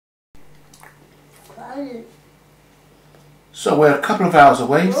So we're a couple of hours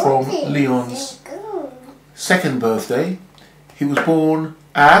away from Leon's second birthday. He was born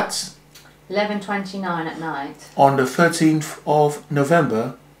at 11:29 at night. On the 13th of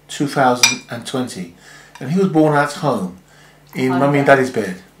November 2020. And he was born at home in Mummy and Daddy's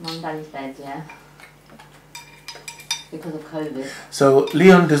bed. Mum and Daddy's bed, yeah. Because of COVID. So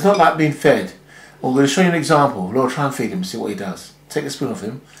Leon does not like being fed. We're going to show you an example. Laura, try and feed him, see what he does. Take the spoon off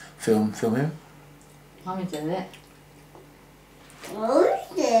him. Film him. Mummy do it.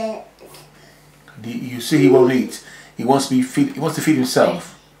 You see, he won't eat. He wants to feed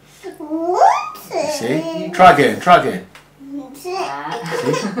himself. You see? Try again. See?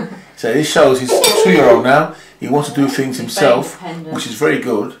 So this shows he's a 2-year-old now. He wants to do things himself, which is very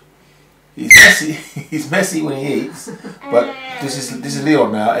good. He's messy. He's messy when he eats. But this is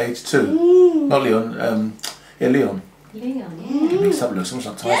Leon now, age 2. Not Leon. Yeah, Leon. Leon, yeah. Mixed up a little. Someone's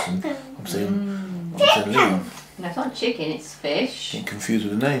like Tyson. I'm saying Leon. No, it's not chicken, it's fish. Getting confused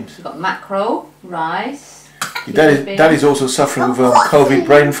with the names. We've got mackerel, rice. Your daddy's also suffering with COVID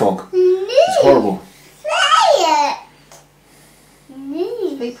brain fog. It's horrible.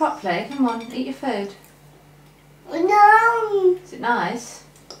 Speak properly, come on, eat your food. No. Is it nice?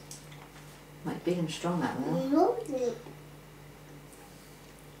 Might be big and strong that will.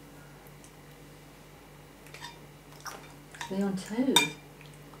 Leon too.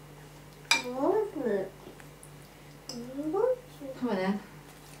 Come on then.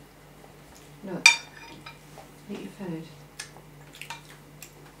 Look. Eat your food.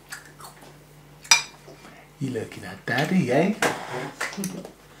 You looking at Daddy, eh?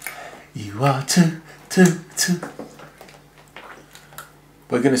 You are too.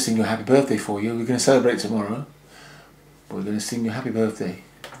 We're going to sing your happy birthday for you. We're going to celebrate tomorrow. But we're going to sing your happy birthday.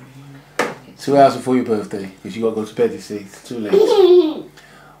 2 hours before your birthday. Because you got to go to bed, you see. It's too late.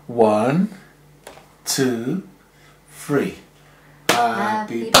 1, 2, 3.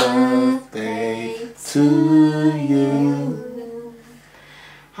 Happy birthday to you.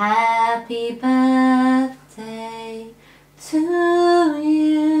 Happy birthday to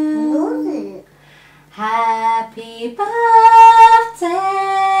you. Happy birthday,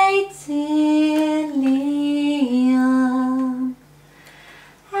 dear Leon.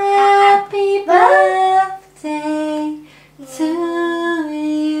 Happy birthday to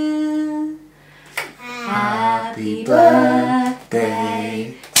you. Happy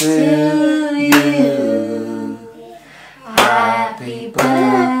birthday to you. Happy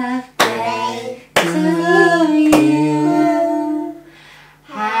birthday to you.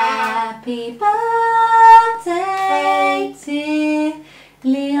 Happy birthday, dear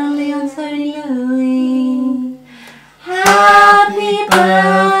Leon, Tony, Louie. Happy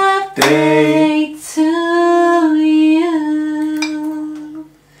birthday to you.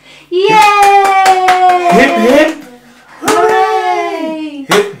 Yay! Hip hip. Hooray!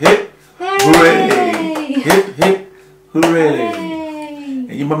 Hip hip. Hooray! Hip hip. Hooray!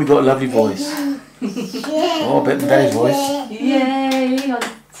 And your mummy got a lovely voice. Oh, better than Daddy's voice. Yay! Leon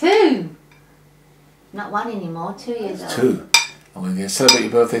 2. Not 1 anymore. 2 years old. 2. And we're going to celebrate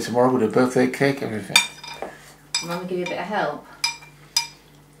your birthday tomorrow with a birthday cake, everything. Mum will give you a bit of help.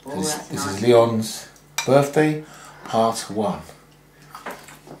 Oh, This that's nice. is Leon's birthday, part 1.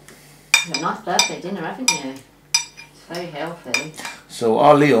 You've got a nice birthday dinner, haven't you? It's very healthy. So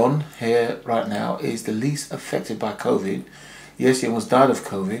our Leon here right now is the least affected by COVID. Yes, he almost died of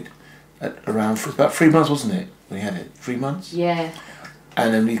COVID at about 3 months, wasn't it, when he had it? 3 months? Yeah.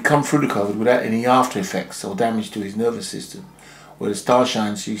 And then he'd come through the COVID without any after effects or damage to his nervous system. Whereas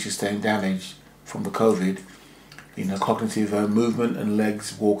Starshine, she sustained damage from the COVID, cognitive movement and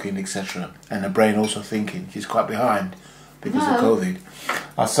legs, walking, etc. And the brain also thinking. She's quite behind because of COVID.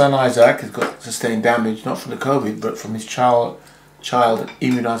 Our son Isaac has got sustained damage, not from the COVID, but from his child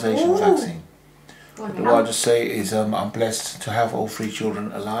immunisation vaccine. But what I just say is I'm blessed to have all 3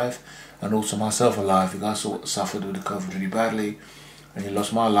 children alive, and also myself alive, because I suffered with the COVID really badly. And he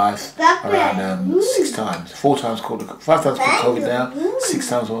lost my life around 6 times. 5 times caught COVID now. 6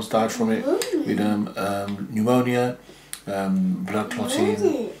 times almost died from it with pneumonia, blood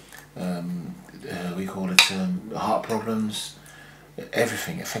clotting, we call it heart problems.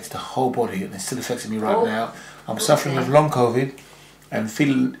 Everything affects the whole body, and it still affects me right now. I'm suffering with long COVID and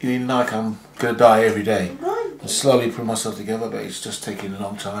feeling like I'm going to die every day. I'm slowly putting myself together, but it's just taking a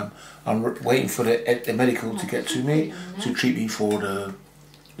long time. I'm waiting for the medical to get to me to treat me for the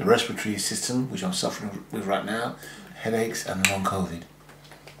respiratory system, which I'm suffering with right now, headaches and long COVID.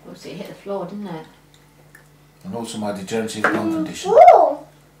 Also, it hit the floor, didn't it? And also my degenerative lung condition.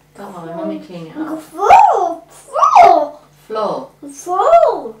 Come on, Mummy clean it up. Floor. Floor.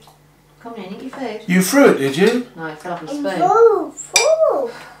 Come on in, eat your food. You threw it, did you? No, it fell off your spoon.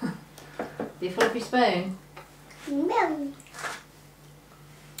 Full. Did you fall off your spoon? No.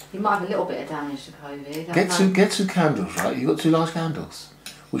 You might have a little bit of damage to COVID. Get two candles, right? You got 2 large candles.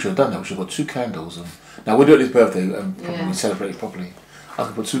 We should have done that. We should have got 2 candles. And now we'll do it his birthday and probably celebrate it properly. I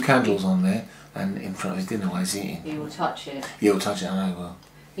could put 2 candles on there and in front of his dinner while he's eating. He will touch it. Yeah, he'll touch it. I know he will.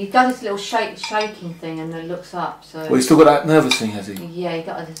 He does this little shaking thing and then looks up. So. Well, he's still got that nervous thing, has he? Yeah, he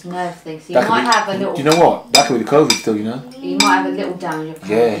got this nerve thing. So he That might could be- have a little. Do you know what? That could be the COVID still, you know? He might have a little damage of COVID.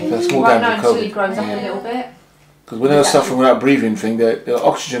 Yeah, that's small He won't know damage of until he COVID. grows up Yeah. a little bit. Because when they're suffering with that breathing thing, the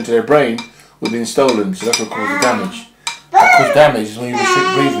oxygen to their brain would have been stolen, so that's what causes the damage. That causes damage is when you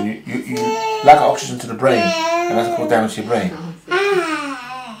restrict breathing, you lack oxygen to the brain, and that's what causes damage to your brain.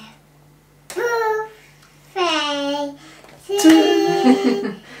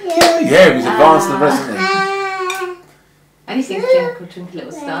 Yeah, he's advanced than the rest, isn't he? And he sings Twinkle Twinkle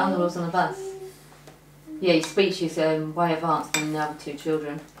Little Star on the wheels on the bus. Yeah, his speech is way advanced than the other 2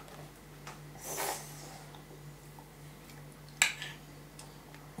 children.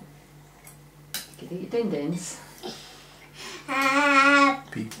 Get your din-dins.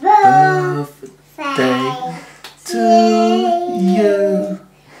 Happy birthday to you.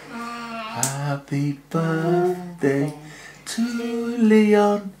 Happy birthday to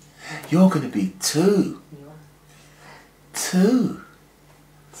Leon. You're going to be 2. 2.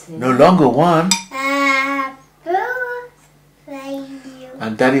 No longer 1.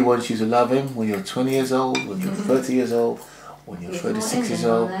 And Daddy wants you to love him when you're 20 years old, when you're 30 years old, when you're 36 years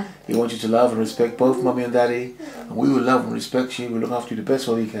old. He wants you to love and respect both Mummy and Daddy. And we will love and respect you. We'll look after you the best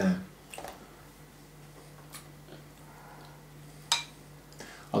way we can.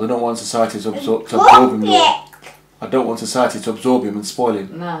 I don't want society to absorb him, Lord. I don't want society to absorb him and spoil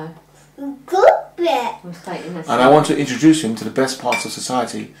him. No. Good. And I want to introduce him to the best parts of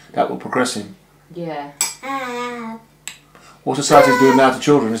society that will progress him. Yeah. What society is doing now to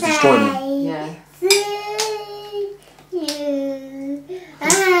children is destroying them. Yeah.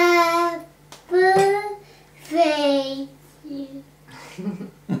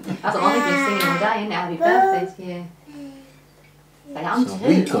 That's what I've been singing all day, isn't it? Happy birthday to you. Say, I'm So 2.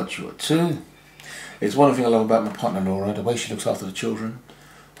 we got you a 2. It's one thing I love about my partner Laura, the way she looks after the children.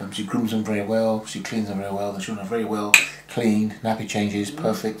 She grooms them very well, she cleans them very well. The children are very well cleaned, nappy changes,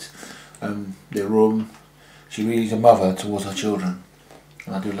 perfect. Their room. She really is a mother towards her children.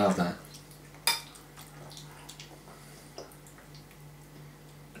 And I do love that.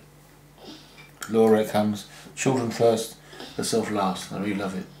 Laura comes, children first, herself last. I really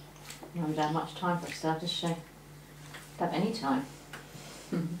love it. You haven't had much time for herself, does she? Don't have any time.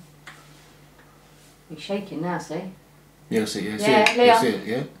 You're shaking now, see? Yeah, see, yeah, see Yeah, it. Leon. Yeah, see it,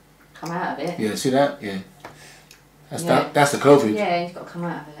 yeah. Come out of it. Yeah, see that? Yeah. That's Yeah. that's the COVID. Yeah, he's got to come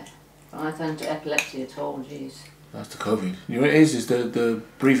out of it. I don't do epilepsy at all, jeez. That's the COVID. You know what it is the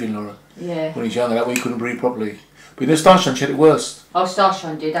breathing, Laura. Yeah. When he's younger, that way he couldn't breathe properly. But you know, Starshine, she had it worse. Oh,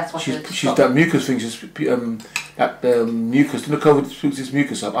 Starshine did, that's why She's that mucus thing, that mucus, you know, COVID picks this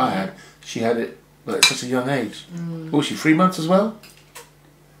mucus up. I had. She had it, but at such a young age. Was she 3 months as well?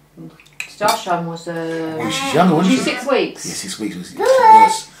 Starshine was she's younger, wasn't she's she? 6 weeks. Yeah, 6 weeks was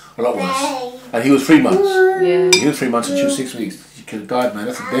worse. A lot worse. And he was 3 months. Yeah. He was 3 months and she was 6 weeks. She could have died, man.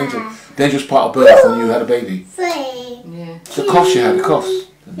 That's a dangerous part of birth when you had a baby. Yeah. The cough she had, the coughs.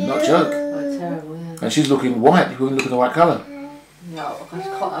 Not a joke. Oh, terrible, yeah. And she's looking white. You couldn't look at the white colour. No,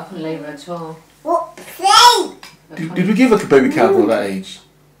 I couldn't leave her at all. Did we give her a baby cowboy at that age?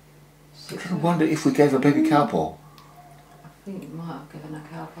 I 6 wonder if we gave her a baby cowboy. I think you might have given her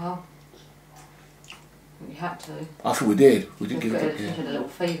cowbell. We had to. I think we did. We did give She it. had a little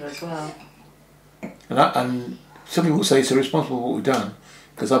fever as well. And some people say it's irresponsible what we've done,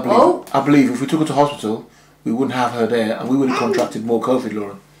 because I believe if we took her to hospital, we wouldn't have her there, and we would have contracted more COVID,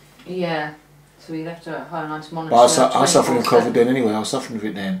 Laura. Yeah. So we left her at home and I monitor But her. I was suffering with 24/7. COVID then anyway. I was suffering with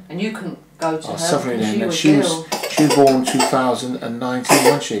it then. And you couldn't go to I was her suffering because then. you And were she ill. was born 2019,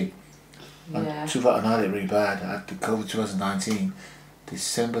 wasn't she? Yeah. And I had it really bad. I had the COVID 2019.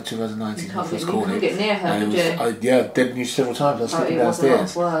 December 2019, You I can't first get, called you it. couldn't get near her, And could it was, you? dead news several times. I was sleeping it was a lot of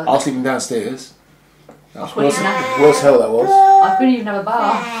downstairs. work. I was sleeping downstairs. That was couldn't worse, even have worse hell that was. I couldn't even have a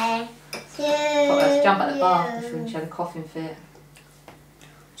bath. I had to jump out the bath when she had a coughing fit.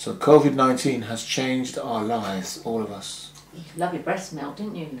 So COVID-19 has changed our lives, all of us. You loved your breast milk,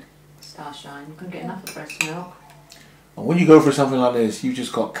 didn't you, Starshine? You couldn't get enough of breast milk. And when you go through something like this, you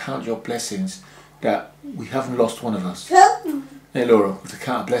just got to count your blessings that we haven't lost one of us. Hey Laura, to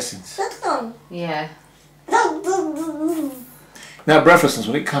count our blessings. Yeah. Now breathlessness,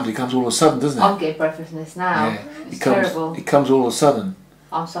 when it comes all of a sudden, doesn't it? I'm getting breathlessness now. Yeah. It's terrible. It comes all of a sudden.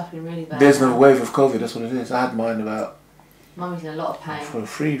 I'm suffering really bad. There's another wave of COVID, that's what it is. I had mine about Mummy's in a lot of pain. for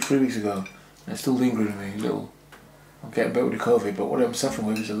three weeks ago. And it's still lingering in me a little. I'm getting better with the COVID, but what I'm suffering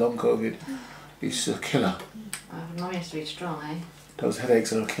with is a long COVID. It's a killer. Mummy has to be strong, eh? Those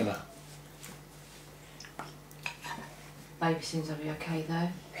headaches are a killer. Baby seems to be okay though.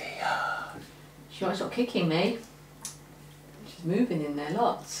 She might stop kicking me. She's moving in there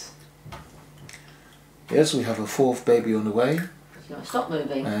lots. Yes, we have a fourth baby on the way. She might stop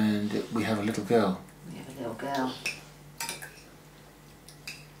moving. And we have a little girl. We have a little girl.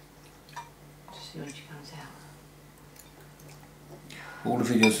 Just see when she comes out. All the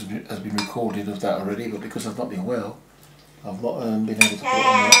videos has been recorded of that already, but because I've not been well, I've not been able to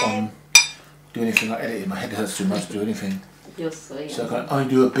put on do anything like editing. My head hurts too much to do anything. You're sweet. So I can only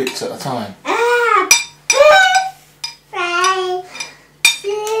do a bit at a time.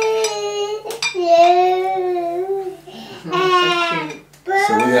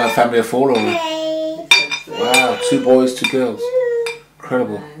 So we are a family of four already. Wow, 2 boys, 2 girls.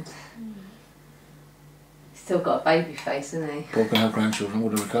 Incredible. Still got a baby face, isn't he? Both gonna have grandchildren. I'm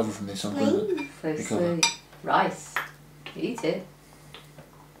gonna recover from this. I'm gonna So recover. sweet. Rice. Eat it.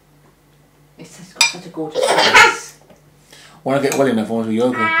 It's just got such a gorgeous face. When I get well enough, I want to do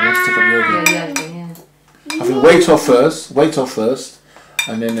yoga. I want to take up yoga. Yeah. I think weight off first,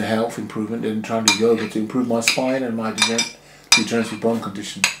 and then the health improvement, then try and do yoga to improve my spine and my degenerative bone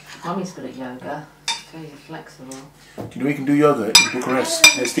condition. Mummy's good at yoga. Very flexible. Do you know we can do yoga in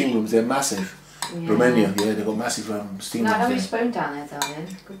Bucharest? Their steam rooms, they're massive. Yeah. Romania, yeah, they've got massive steam No, have your rooms spoon down there, darling.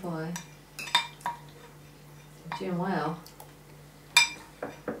 Good boy. You're doing well.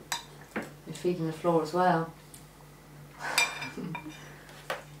 You're feeding the floor as well.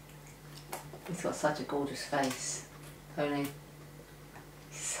 He's got such a gorgeous face, Tony.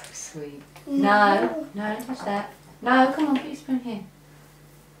 He's so sweet. No, don't touch that. No, come on, put your spoon here.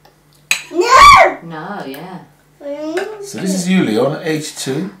 No, yeah. there. So this is you, Leon, age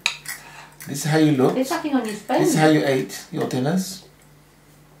 2. This is how you look. They're sucking on your spoon. This is how you ate your dinners.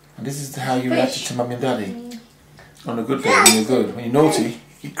 And this is how you reacted to Mummy and Daddy. On a good day, when you're good. When you're naughty,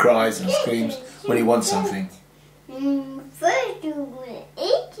 he cries and screams when he wants something. First you will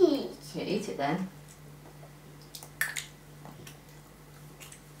eat it. Yeah, eat it then.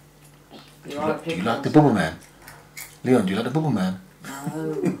 Do you like the Bubble Man? Leon, do you like the Bubble Man? No.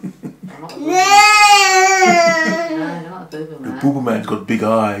 I'm not the boob. No, not the boob The man. Bubble Man's got big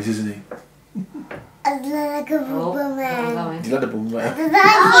eyes, isn't he? I like a Oh, bubble man. I'm Do going. you like the Bubble Man?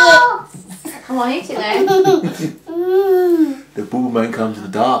 I Come on, eat it then. like it. The Bubble Man comes in the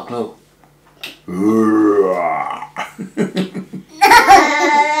dark, look.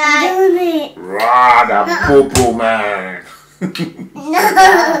 The Bubble Man.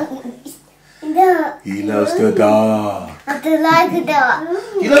 No. He loves the dark. I don't like a dog.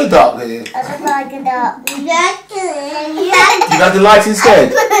 You like the dark, do you? I don't like a dog. Do you like the lights instead?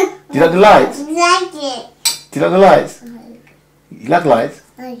 Do you like the lights? Like it. Do you like the lights? You like the lights?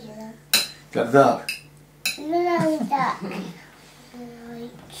 I Do you like the dark? like that.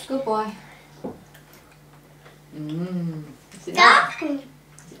 Good boy. Is it nice? Dog.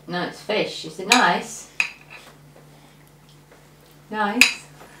 No, it's fish. Is it nice? Nice.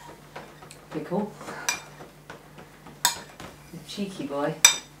 Pickle. Cheeky boy.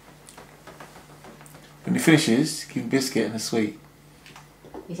 When he finishes, give him a biscuit and a sweet.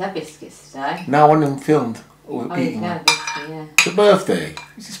 He's had biscuits today. Now I want him filmed or Oh, you eating can one. have a biscuit, yeah. It's a birthday.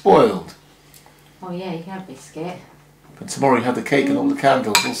 Is he spoiled? Oh yeah, you can have a biscuit. But tomorrow you have the cake and all the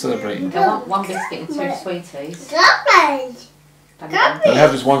candles, all celebrating. You want one biscuit and 2 sweeties. Garbage. Don't get I'll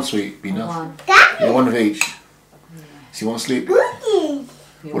have just one sweet, be enough. one. Yeah, one of each. So you want to sleep? Goodies.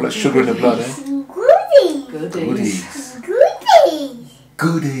 All that sugar in the blood, eh? Goodies. Goodies. Goodies.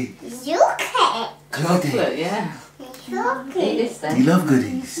 Goodies. Chocolate. Goodies. Chocolate, yeah. Eat Chocolate. this then. You love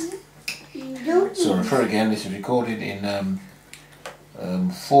goodies. Goodies. So refer again, this is recorded in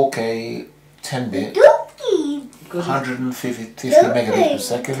 4K 10-bit, Goodies. Goodies. 150 megabits per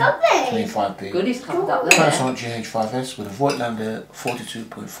second, Chocolate. 25p. Goodies comes up there. Panasonic GH5S with a Voigtlander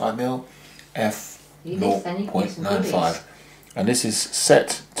 42.5mm f You this then, you can use some goodies. 0.95. And this is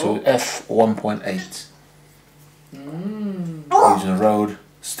set to f1.8 using a Rode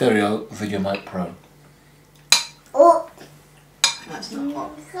Stereo VideoMic Pro. Oh. That's not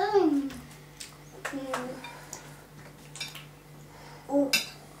hot. Oh.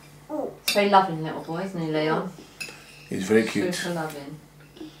 He's a very loving little boy, isn't he, Leon? He's very cute. Super loving.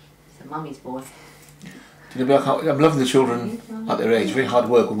 He's a mummy's boy. You know, I'm loving the children at their age. Very hard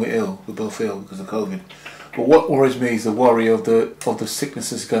work when we're ill. We're both ill because of COVID. But what worries me is the worry of the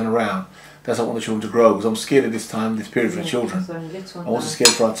sicknesses going around. That's why I want the children to grow, because I'm scared of this time, this period for the children. I'm also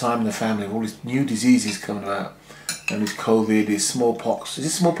scared for our time in the family of all these new diseases coming about. And this COVID, this smallpox. Is it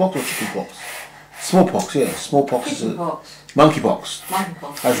smallpox or chickenpox? Smallpox, yeah. Smallpox is monkeypox.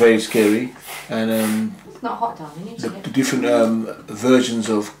 Monkeypox. That's very scary. And It's not hot, darling. the different versions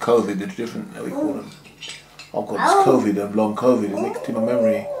of COVID, the different, how we call them. I've got this COVID, long COVID, it makes to my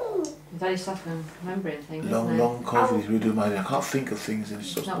memory. It's only suffering remembering things. Long COVID is really doing my head. I can't think of things. And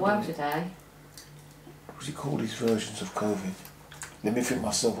it's It's not well today. What's it called, these versions of COVID? Let me think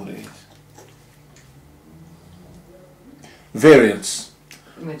myself what it is. Variants.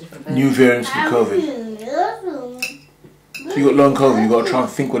 New variants of COVID. So you got long COVID, you got to try and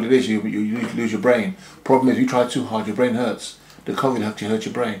think what it is, you lose your brain. Problem is, if you try too hard, your brain hurts. The COVID actually hurts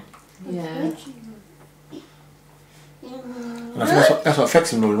your brain. Yeah. And that's what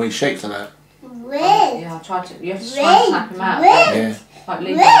affects him, the way he shakes like that. Yeah, I tried to. You have to try and snap him out. Yeah. Like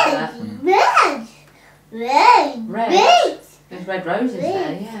leave him like that. Red. There's red roses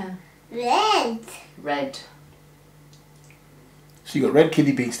there, yeah. Red. So you got red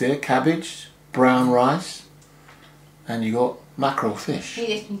kidney beans there, cabbage, brown rice, and you got mackerel fish.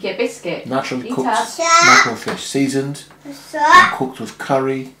 You can get a biscuit. Naturally Eat cooked us. mackerel fish, seasoned and cooked with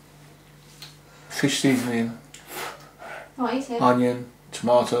curry, fish seasoning, Oh, eat it. onion,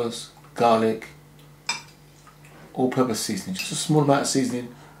 tomatoes, garlic, all-purpose seasoning. Just a small amount of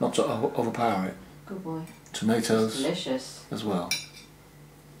seasoning, not to overpower it. Good boy. Tomatoes Delicious. as well.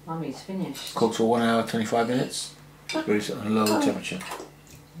 Mummy's finished. Cooked for 1 hour, 25 minutes. Very on a low temperature. Eat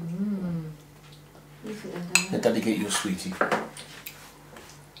it then, darling. Let Daddy get you a sweetie.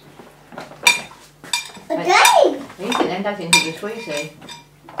 Daddy. Eat it then, Daddy, and get your sweetie.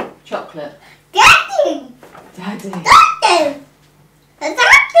 Chocolate. Daddy. Daddy. Daddy.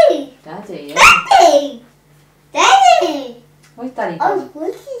 Daddy. Daddy, yeah. Daddy. Daddy. Where's Daddy Oh, gone?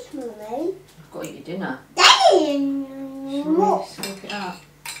 what is mommy? I've got to eat your dinner. Daddy. What? Scoop it up.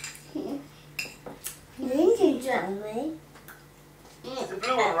 This is mommy. Is the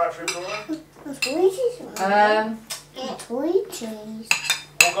blue one right for you, Laura? What is mommy? Toy cheese.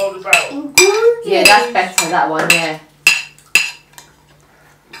 Or golden barrel? Yeah, that's better, that one, yeah.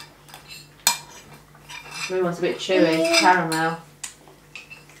 Blue one's a bit chewy, caramel.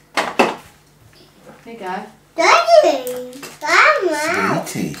 There you go. Daddy. Mama.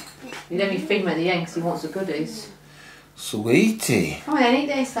 Sweetie. You let me feed him at the end because he wants the goodies. Sweetie. Come on then, eat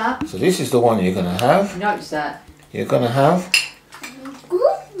this up. So this is the one you're going to have. Notice that. You're going to have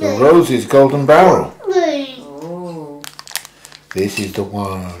the Rose's Golden Barrel. Oh, This is the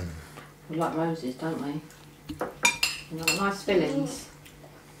one. we like roses, don't we? They've got nice fillings.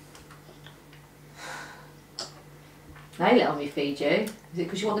 Now you let me feed you. Is it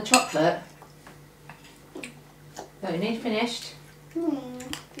because you want the chocolate? Don't you need finished?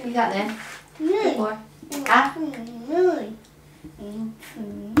 Eat that then. Good boy. Ah? You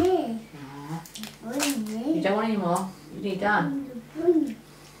don't want any more? You need done.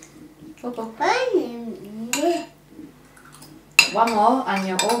 Go, go. One more and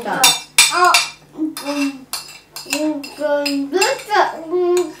you're all done.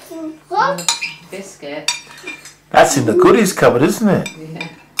 Biscuit. That's in the goodies cupboard, isn't it? Yeah.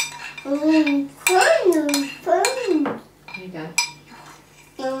 Here you go.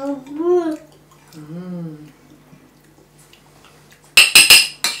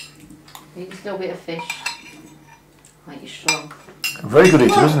 Eat just a little bit of fish. Make you strong. Very good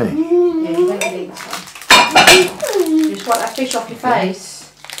eater, isn't he? Yeah, you don't eat some. Just wipe that fish off your face.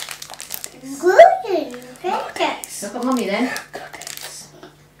 Look at mummy then.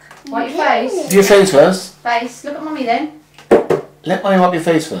 Wipe your face. Your face first. Face. Look at mummy then. Let Mummy wipe your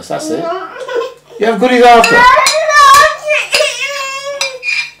face first, that's it. You have goodies after.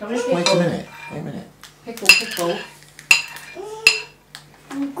 Wait a minute, Pickle, pickle.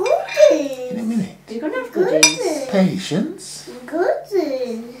 In a minute. You're going to have goodies. Patience.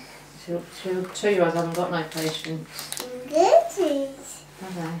 Two-year-olds haven't got no patience.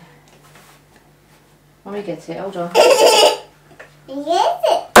 Have they? Mummy get it, hold on.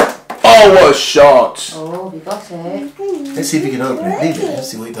 Oh, what a shot! Oh, you got it. Let's see if we can open it. Leave it, let's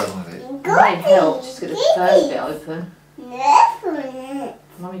see what he does with it. It might help, just get the first bit open.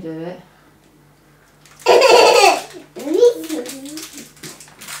 Mummy do it.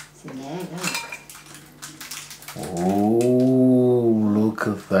 It's in there, look. Oh, look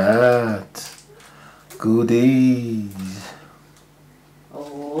at that. Goodies.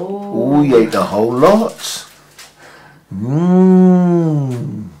 Oh. Oh, you ate the whole lot.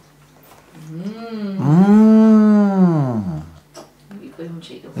 Mmm. Mmm.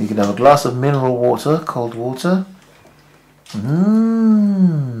 You can have a glass of mineral water, cold water.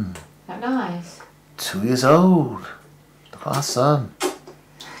 Mmm. That nice. years old. Look at our son.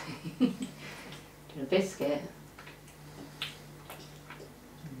 Do a biscuit.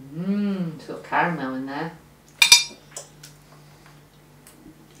 It's got caramel in there.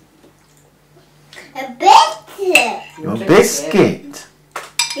 A biscuit. Your biscuit.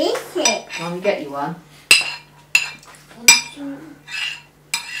 Biscuit. Let me get you one.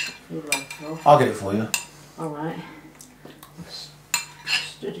 You're welcome. I'll get it for you. Alright.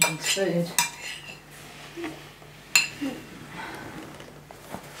 Stood in his food.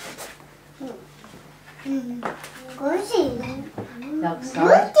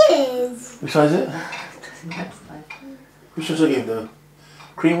 Outside. Which size is it? Outside. Which should I give? The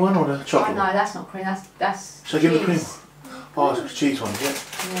cream one or the Oh chocolate no, one? that's not cream, that's Should I give him the cream? cheese. Oh, it's the cheese one, yeah.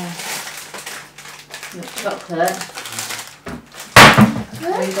 Yeah. Look, chocolate. We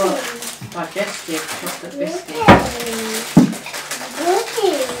got digestive chocolate biscuit.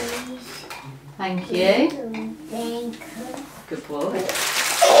 Thank you. Good boy.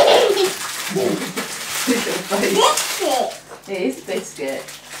 It is biscuit.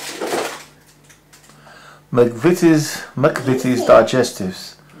 McVitie's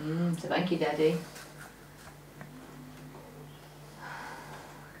Digestives. So thank you, Daddy.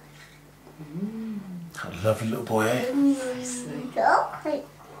 A lovely little boy, eh? Sweet. Chocolate. You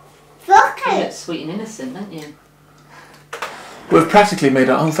Chocolate. look sweet and innocent, don't you? We've practically made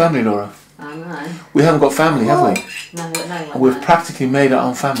our own family, Laura. I know. We haven't got family, have we? No, but no one. And we've knows. practically made our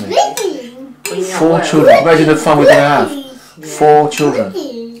own family. When you're not 4 well. children. Imagine the fun we're going to have. Yeah. 4 children.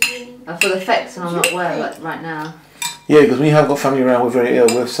 I feel effects when I'm not well, like right now. Yeah, because when you haven't got family around, we're very ill.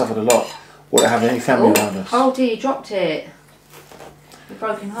 We've suffered a lot without having any family around us. Oh dear, you dropped it. Your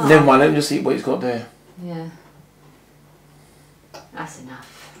broken heart. Never mind, let me just eat what he's got there. Yeah. That's enough.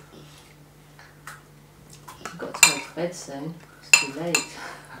 I've got to go to bed soon. It's too late.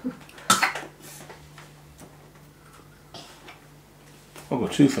 I've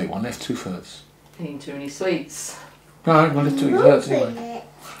got toothache, one left, 2/3. Eating too many sweets. No, one left, 2 it hurts anyway.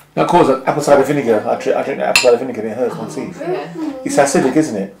 Now, of course, apple cider vinegar. I drink the apple cider vinegar and it hurts my teeth. Yeah. It's acidic,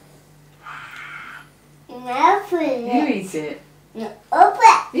 isn't it? You eat it. Open.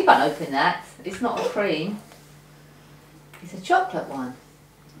 You can't open that. It's not a cream. It's a chocolate one.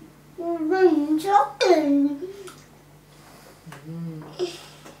 Chocolate.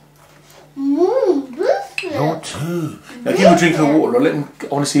 Not too. Now, give him a drink of water. Or let him, I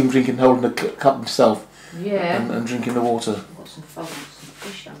want to see him drinking, holding the cup himself Yeah. and drinking the water. I've got some frogs, some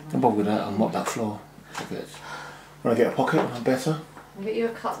fish on Don't there. bother with that. I'll mop that floor. Forget. When I get a pocket, I'm better. I'll get you a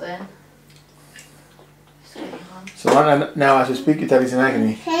cup then. Sweet one. So right now, as we speak, your daddy's in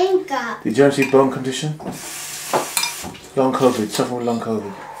agony. Finger. Did you ever see bone condition? Long COVID, suffering with long COVID.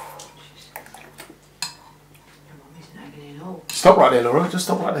 Your mummy's in agony and all. Stop right there, Laura. Just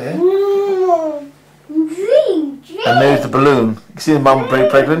stop right there. Drink. And there's the balloon. You can see the mum very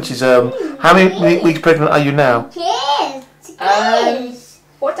pregnant. She's how many weeks pregnant are you now? Yes.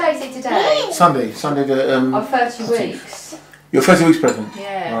 What day is it today? Sunday. Sunday the Oh, 30 weeks. You're 30 weeks pregnant.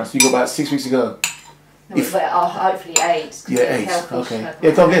 Yeah. Right, so you got about 6 weeks to go. No, but hopefully 8. 'cause Yeah, it's 8. healthy, Okay. so-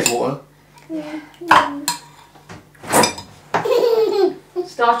 Yeah, go and get us water.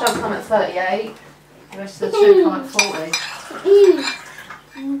 Starch don't come at 38. The rest of the 2 come at 40.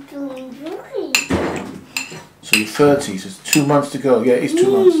 So you're 30, so it's 2 months to go. Yeah, it's 2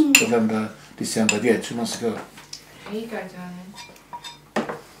 months. November, December. Yeah, 2 months to go. Here you go, darling.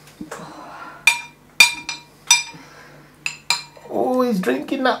 Oh, he's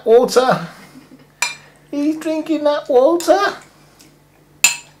drinking that water. He's drinking that water.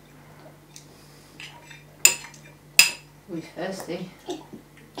 We're thirsty.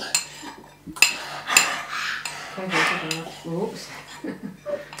 Oops.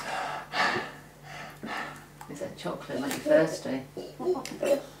 Is that chocolate make you thirsty?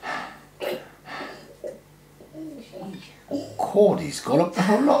 God, he's got a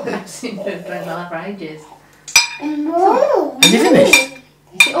whole lot there. I've seen you drink like that for ages. Has he finished?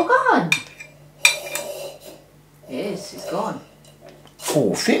 Is it all gone? Yes, it's gone.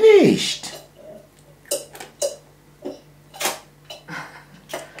 Oh, finished.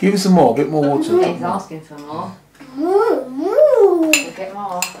 Give him some more, a bit more water. He's asking for more. Moo. We'll get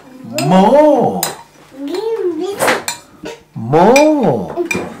more. More. More.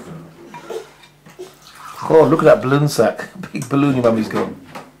 God, look at that balloon sack. Big balloon your mummy's got.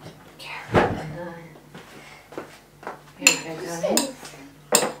 Here you go, darling.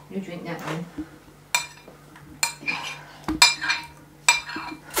 You drink that one.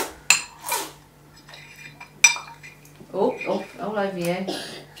 Oh, all over you.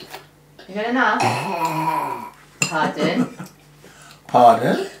 You got enough? Pardon?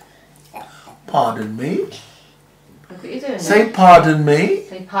 Pardon? Pardon me. Look what you're doing. Say pardon me.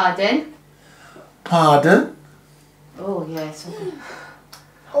 Say pardon. Pardon. Oh, yes. Okay.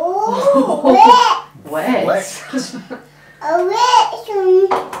 Oh, Wet. Wet. a wet.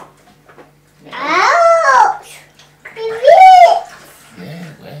 Yeah. Ouch.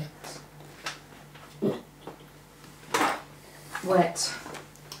 Yeah, wet. Wet.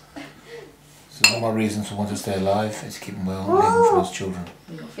 So one of my reasons for wanting to stay alive is to keep them well and living for those children.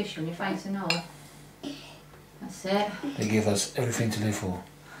 You've got fish on your face and all. That's it. They give us everything to live for,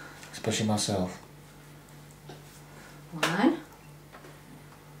 especially myself. One.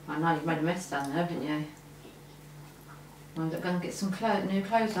 I know you've made a mess down there, haven't you? I'm going to get some new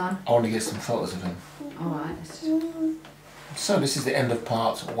clothes on. I want to get some photos of him. Alright, let's just... So this is the end of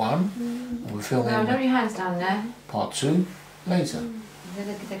part 1. And we're filming No, don't put your hands down there. part 2 later. I'm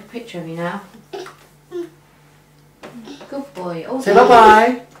going to take a picture of you now. Good boy. Oh, Say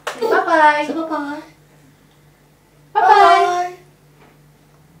bye-bye. Say bye-bye. Say bye-bye. Bye-bye.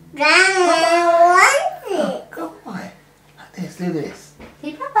 Grandma wants it. Go bye. Like this, do this.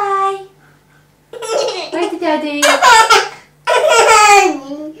 Say bye-bye. Where's the daddy? Do Say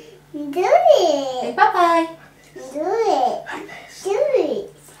it. bye-bye. Do it. Like this. Do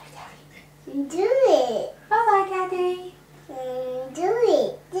it. Do it. Bye-bye, daddy. Do it.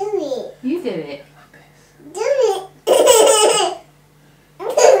 Do it. You do it. Do it.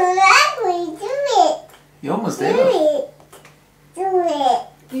 Lovely. Do it. You're almost Do there. it. Do it.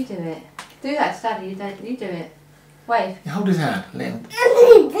 You do it. Do that, Daddy. You do it. Wave. You hold his hand. Let him.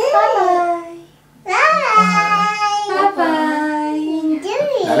 Bye-bye. Bye. Bye-bye. Do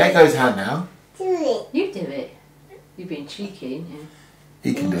it. Now let go his hand now. Do it. You do it. You've been cheeky, ain't you?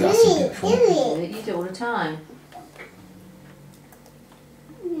 He can do it. I've seen it before. You do it. You do it all the time.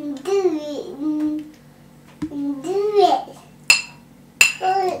 Do it. Do it.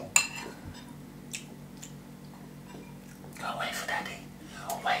 Go away for daddy.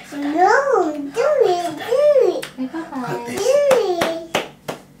 Away for daddy. No, do it. Do it. Say bye-bye. Like Do this. it.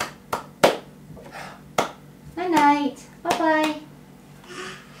 Night-night. Bye-bye.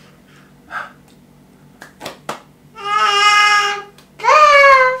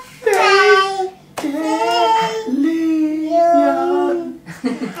 Leon.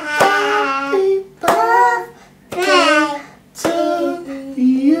 Happy birthday to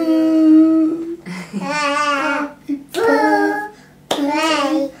you. Happy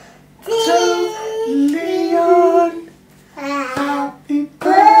birthday to Leon. Happy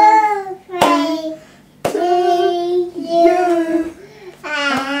birthday to you.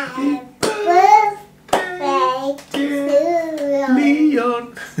 Happy birthday to Leon.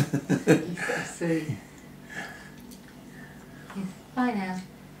 See. Bye now.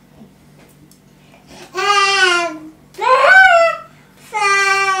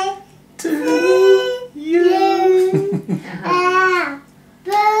 To you.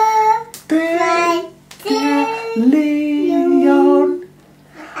 Birthday, dear Leon.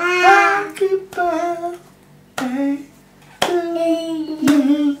 Happy birthday to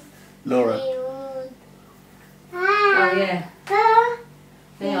you. Laura. Oh, yeah.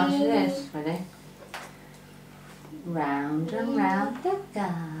 Leon, do this. Ready? Round and round the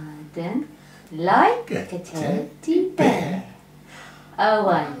garden, like a teddy bear. A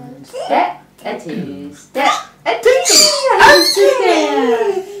one step, a two step, a three step.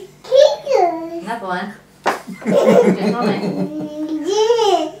 Another one. Just mommy.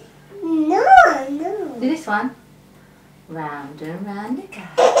 Do this one. Round and round the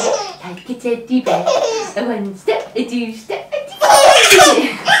garden, like a teddy bear. A one step, a two step, a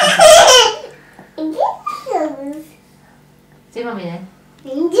three step. See mommy then.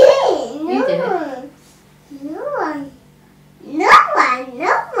 No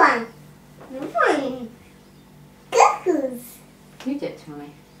one. Cuckoos. You do it to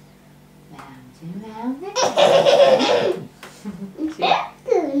mommy. Round and round the garden.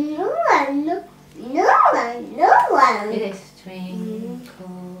 No one. Do this.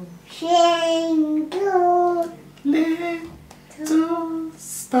 Twinkle. Twinkle. Little He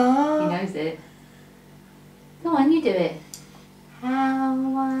star. knows it. Go on, you do it. How I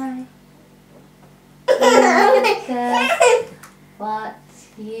wonder what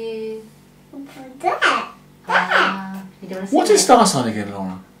you That. are. You don't want to What's his star sign again,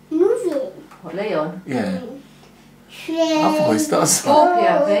 Laura? Move it. What, Leon? Yeah. I forgot his star sign. Scorpio,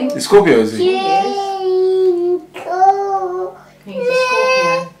 I think. The Scorpio, is he? Twinkle. I think he's a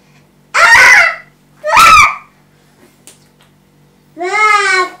Scorpio.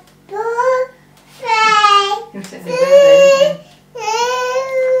 You're sitting there, isn't he?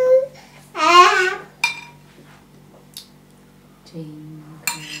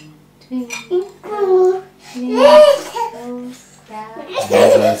 Twinkle, twinkle.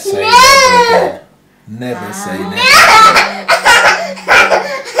 say never again. Never say never again.